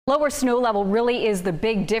Lower snow level really is the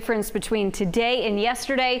big difference between today and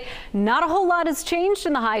yesterday. Not a whole lot has changed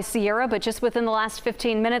in the High Sierra, but just within the last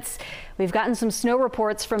 15 minutes, we've gotten some snow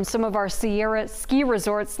reports from some of our Sierra ski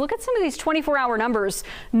resorts. Look at some of these 24-hour numbers.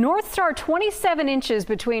 North Star 27 inches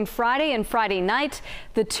between Friday and Friday night.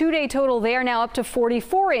 The two-day total there now up to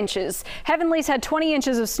 44 inches. Heavenly's had 20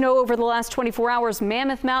 inches of snow over the last 24 hours.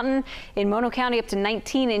 Mammoth Mountain in Mono County up to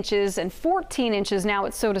 19 inches and 14 inches now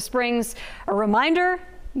at Soda Springs. A reminder,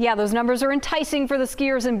 yeah, those numbers are enticing for the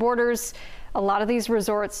skiers and boarders. A lot of these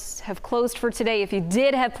resorts have closed for today. If you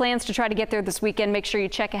did have plans to try to get there this weekend, make sure you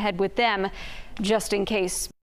check ahead with them just in case.